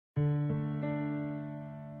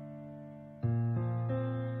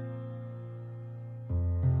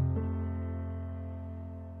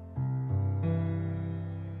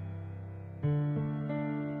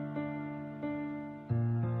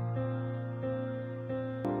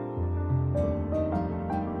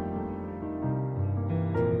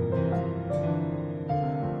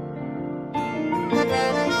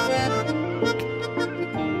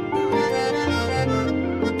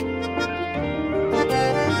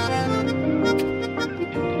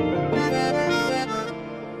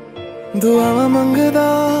दुआवा मंगदा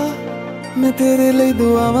मैं तेरे लिए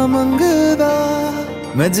दुआवा मंगदा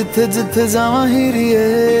मैं जिथे जिथे जावां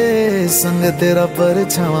हीरिए संग तेरा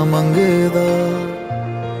परछावां मंगदा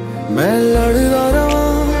मैं लड़दा रवां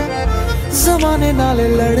ज़माने नाले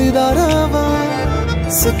लड़दा रवां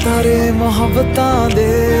सितारे मोहब्बतां दे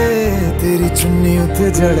तेरी चुन्नी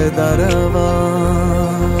उते जड़दा रवां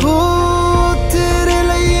हो तेरे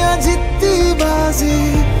लिए जित्ती बाजी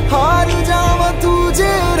हार जावां तू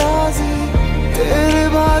जे राजी तेरे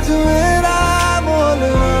बाजू मेरा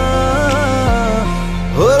मोलवा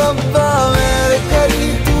हो रब्बा मेरे करी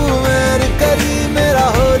तू मेरे करी मेरा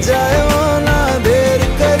हो जाए वो ना देर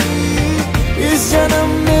करी इस जन्म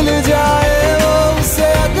मिल जाए वो उसे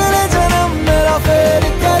अगले जन्म मेरा फेर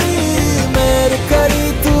करी मेरे करी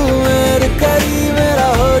तू मेरे करी मेरा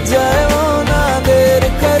हो जाए वो ना देर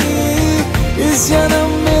करी इस जन्म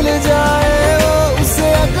मिल जाए वो उसे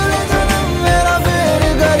अगले जन्म मेरा फेर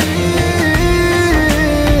करी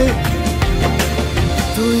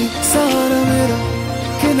तू ही सहारा मेरा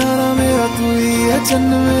किनारा मेरा तू ही है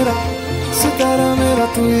चन्न मेरा सितारा मेरा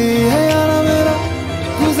तू ही है यारा मेरा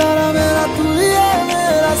गुजारा मेरा तू ही है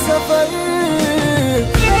मेरा सफर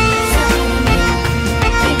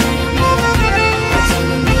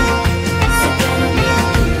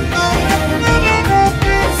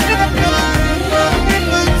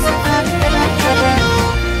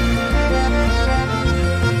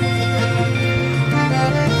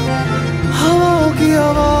हवाओं की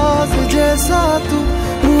आवाज जैसा तू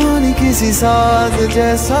रूहानी किसी साज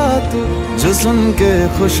जैसा तू जो सुन के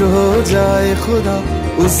खुश हो जाए खुदा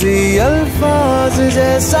उसी अल्फाज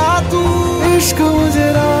जैसा तू इश्क मुझे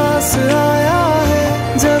रास आया है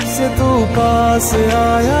जब से तू पास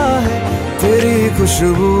आया है तेरी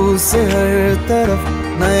खुशबू से हर तरफ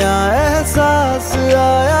नया एहसास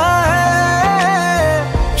आया है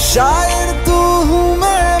शायर तू हूँ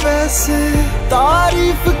मैं वैसे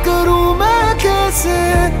तारीफ करूँ मैं कैसे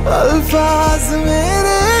अल्फाज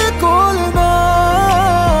मेरे कोल ना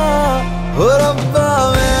हो रब्बा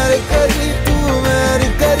मेरे करी तू मेरी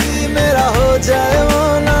करी मेरा हो जाए वो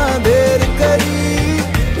ना देर करी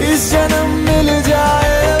इस जन्म मिल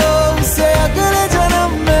जाए वो उसे अगले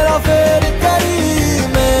जन्म मेरा फेर करी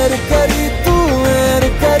मेरे करी तू मेरी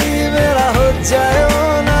करी मेरा हो जाए वो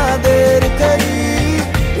ना देर करी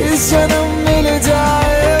इस जन्म मिल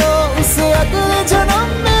जाए वो उसे अगले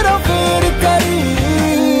जन्म मेरा फेर करी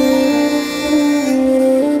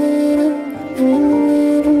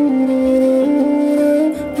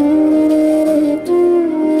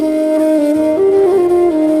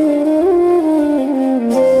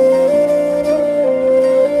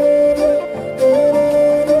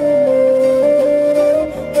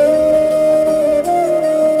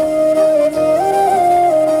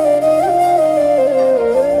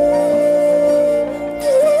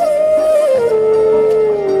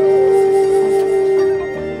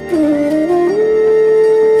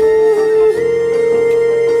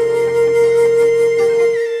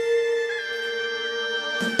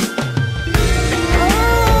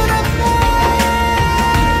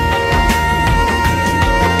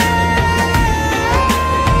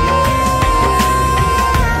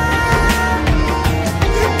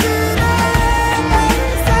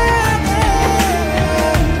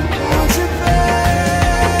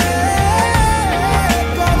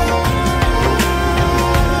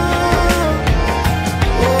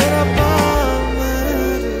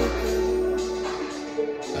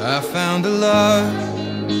I found a love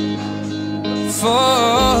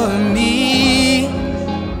for me.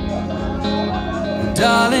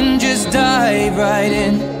 Darling, just dive right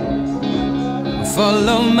in,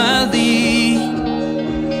 follow my lead.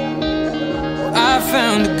 I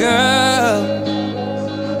found a girl,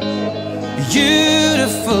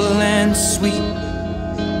 beautiful and sweet.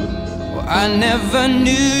 Well, I never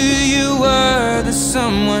knew you were the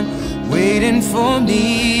someone waiting for me.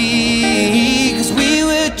 'Cause we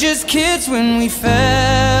were just kids when we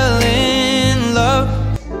fell in love.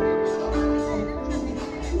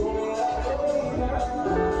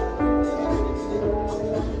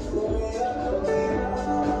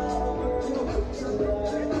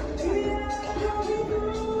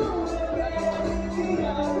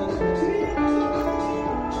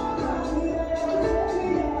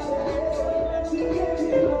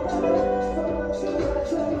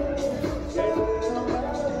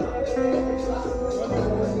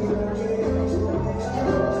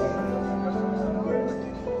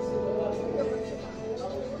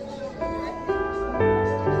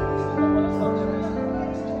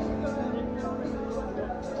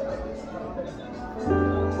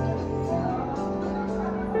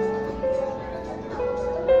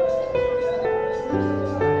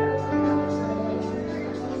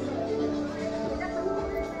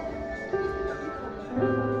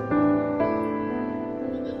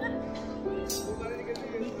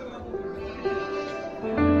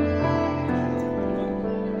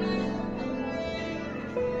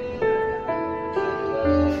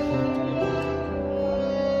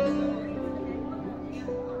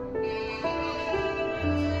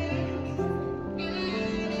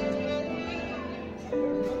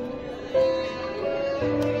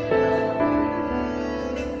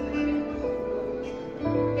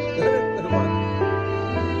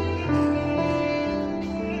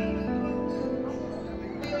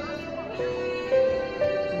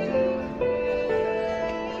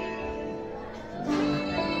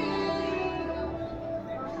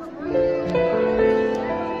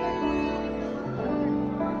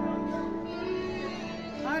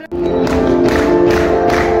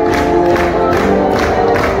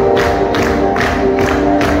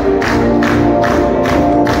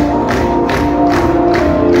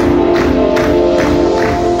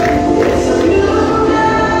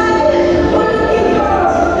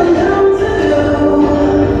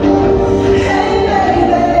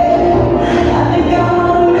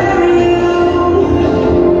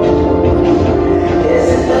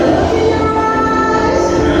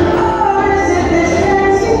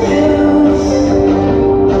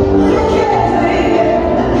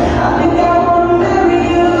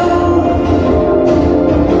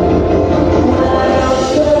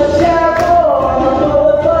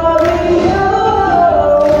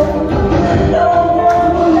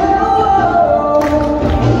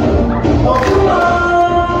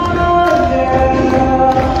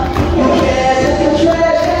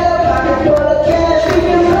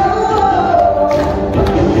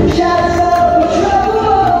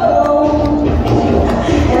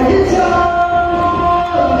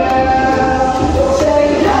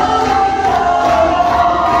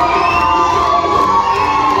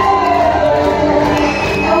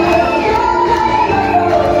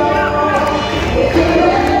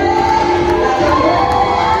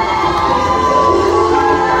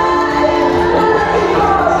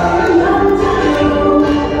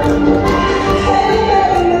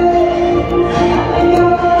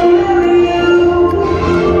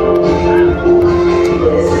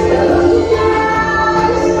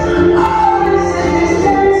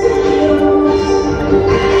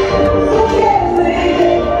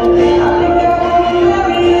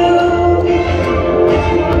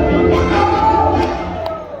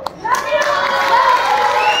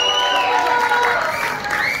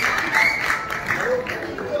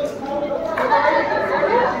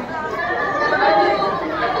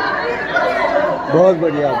 बहुत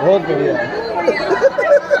बढ़िया, बहुत बढ़िया।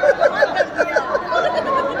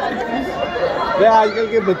 ये आजकल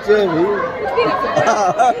के बच्चे हैं भी।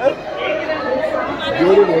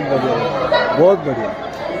 जोड़ी बहुत बढ़िया, बहुत बढ़िया,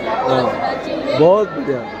 बहुत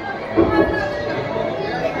बढ़िया।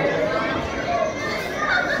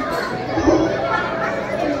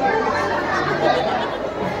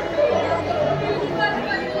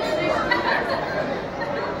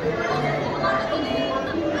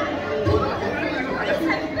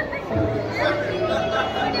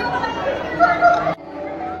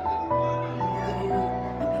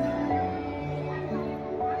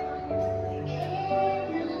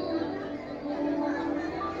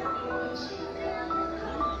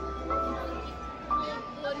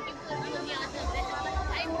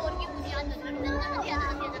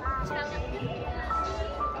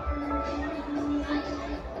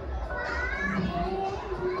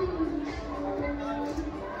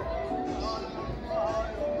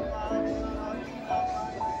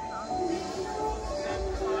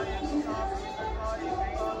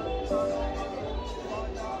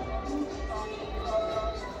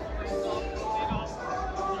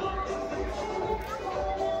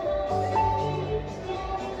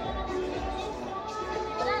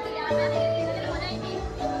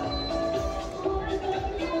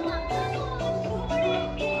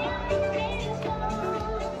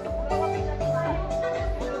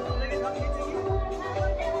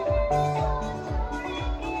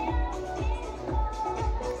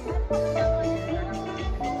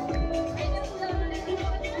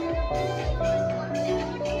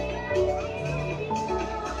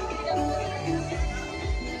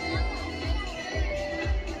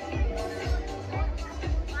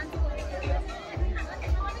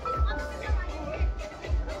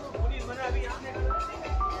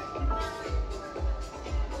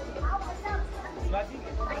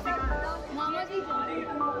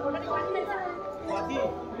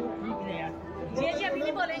 जी अभी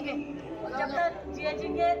नहीं बोलेंगे जब तक जी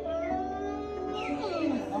के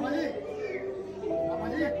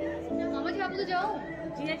मामा जी आप तो जाओ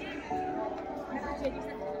जी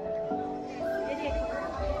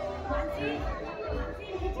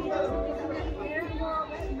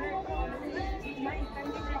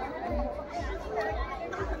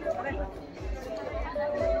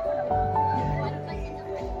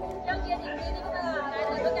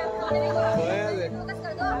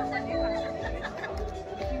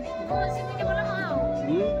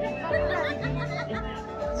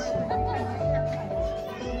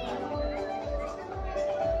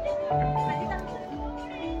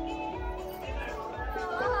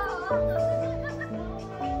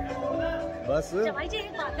बस भाई जी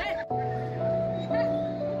एक बात है,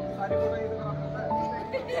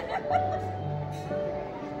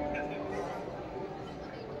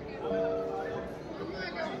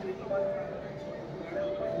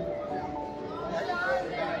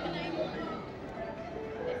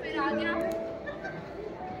 फिर आ गया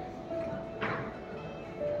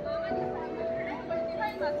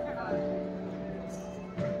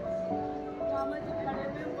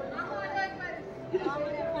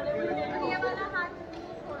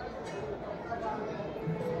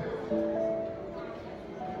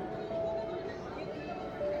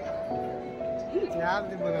आप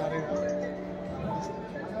नहीं बना रहे हो।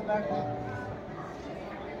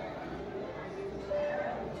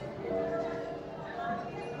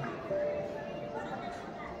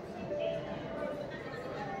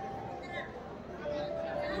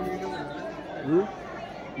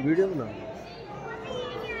 वीडियो बना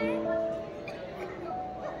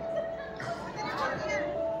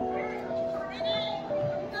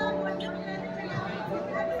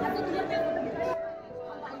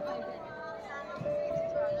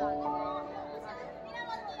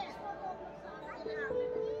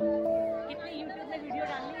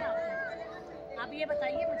आप ये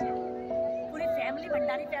बताइए मुझे, पूरी फैमिली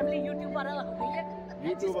भंडारी फैमिली यूट्यूब वाला हो गई है।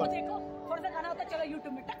 जिसको देखो थोड़ा सा गाना होता है चलो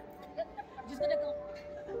यूट्यूब में जिसको देखो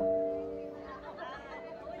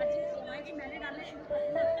मैंने डालना शुरू कर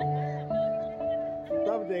दिया।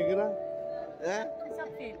 सब देख रहा है सब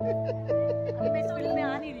फेल। अभी मैं इस फील्ड में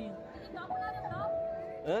आ नहीं रही हूँ।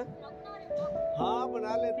 हाँ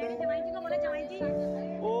बना लेते हैं। जवाई जी को बोले जवाई जी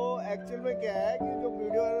वो एक्चुअल में क्या है कि जो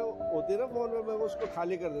वीडियो होती है ना फोन में, मैं उसको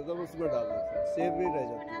खाली कर देता हूँ, उसमें डाल देता हूँ, सेव नहीं रह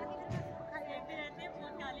जाता।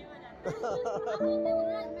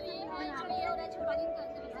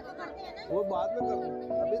 वो बाद में कर,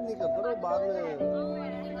 अभी नहीं करता ना, वो बाद में।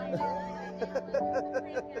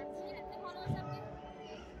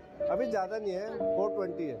 अभी ज्यादा नहीं है,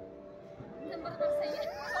 420 है।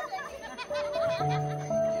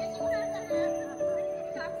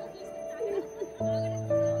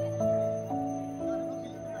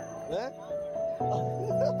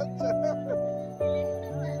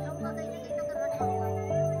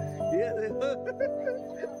 ये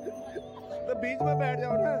तो बीच में बैठ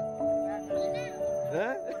जाओ ना।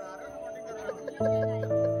 हैं?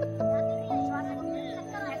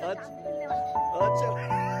 अच्छा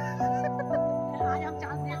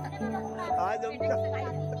आज हम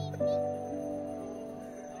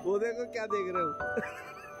वो देखो क्या देख रहे हो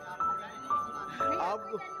आप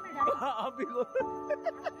भी को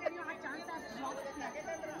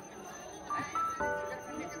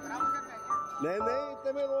नहीं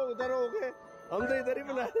इतने में वो उधर हो गए, हम तो इधर ही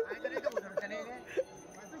बुला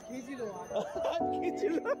खींच लो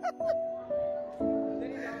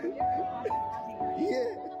ये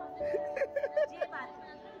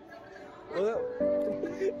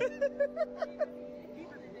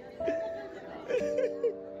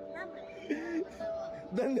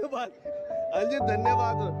धन्यवाद अंजी,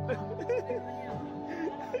 धन्यवाद।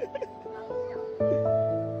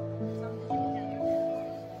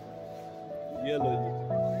 ये लो जी।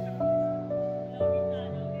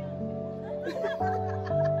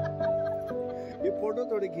 ये फोटो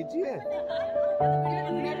थोड़ी खींची है,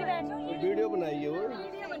 वीडियो बनाई है वो।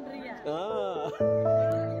 हाँ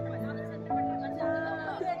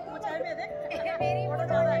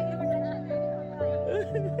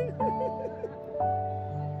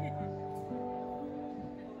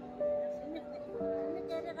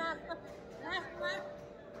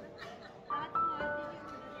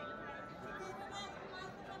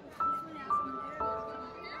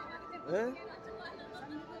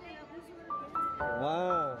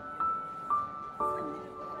हाँ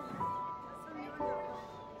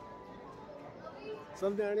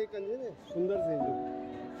सब ध्यान कंजे ने सुंदर से जो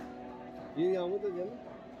ये आऊँ तो जन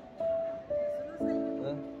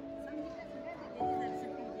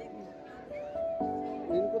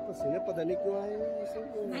इनको पसीने पता नहीं क्यों आए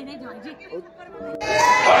नहीं जवान जी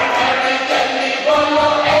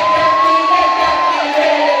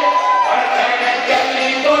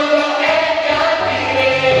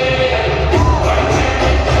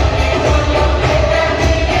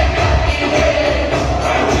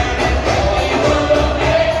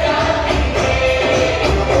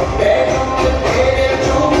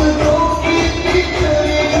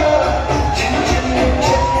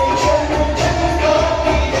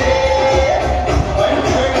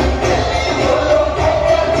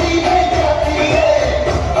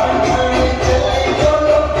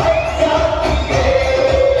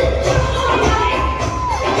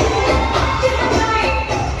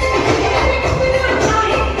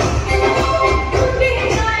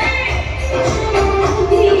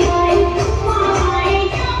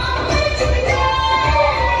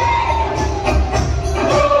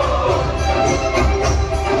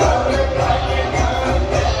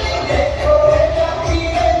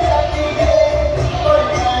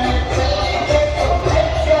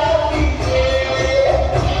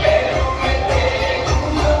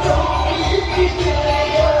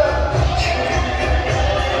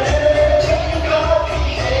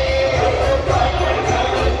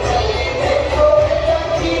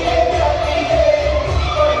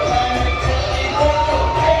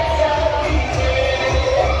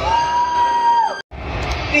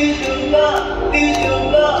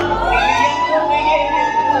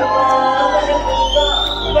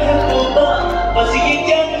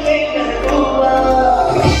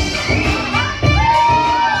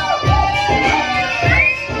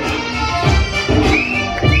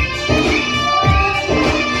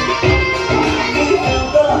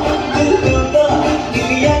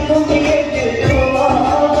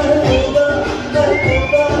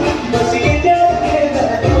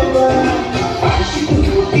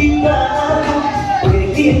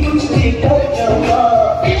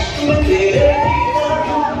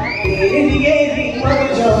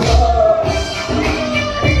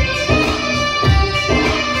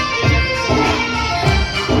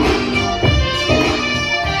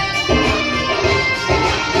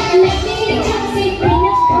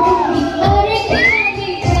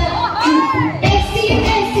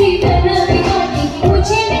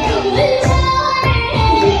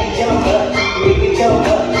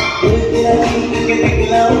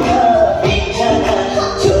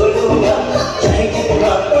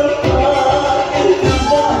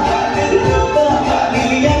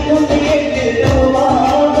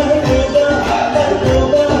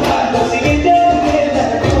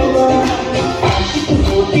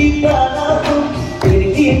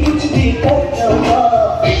करता